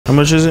How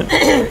much is it?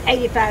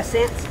 85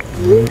 cents.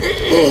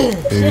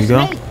 There you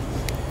go. Me.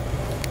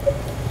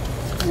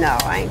 No,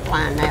 I ain't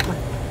flying that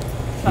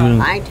one.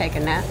 I ain't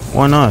taking that.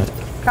 Why not?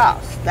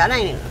 Cause that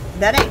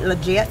ain't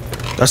legit.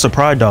 That's the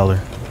Pride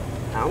dollar.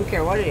 I don't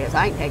care what it is.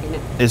 I ain't taking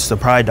it. It's the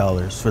Pride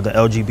dollars for the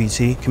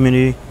LGBT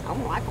community. I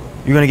don't like them.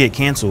 You're gonna get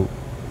canceled.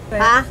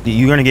 Huh?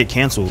 You're gonna get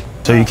canceled,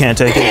 so you can't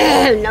take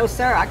it. No,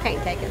 sir. I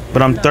can't take it.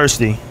 But I'm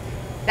thirsty.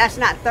 That's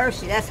not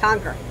thirsty. That's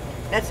hunger.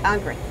 That's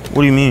hungry.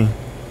 What do you mean?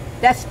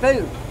 That's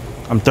food.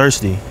 I'm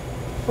thirsty.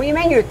 What do you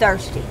mean you're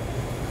thirsty?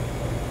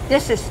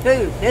 This is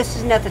food. This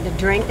is nothing to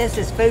drink. This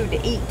is food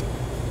to eat.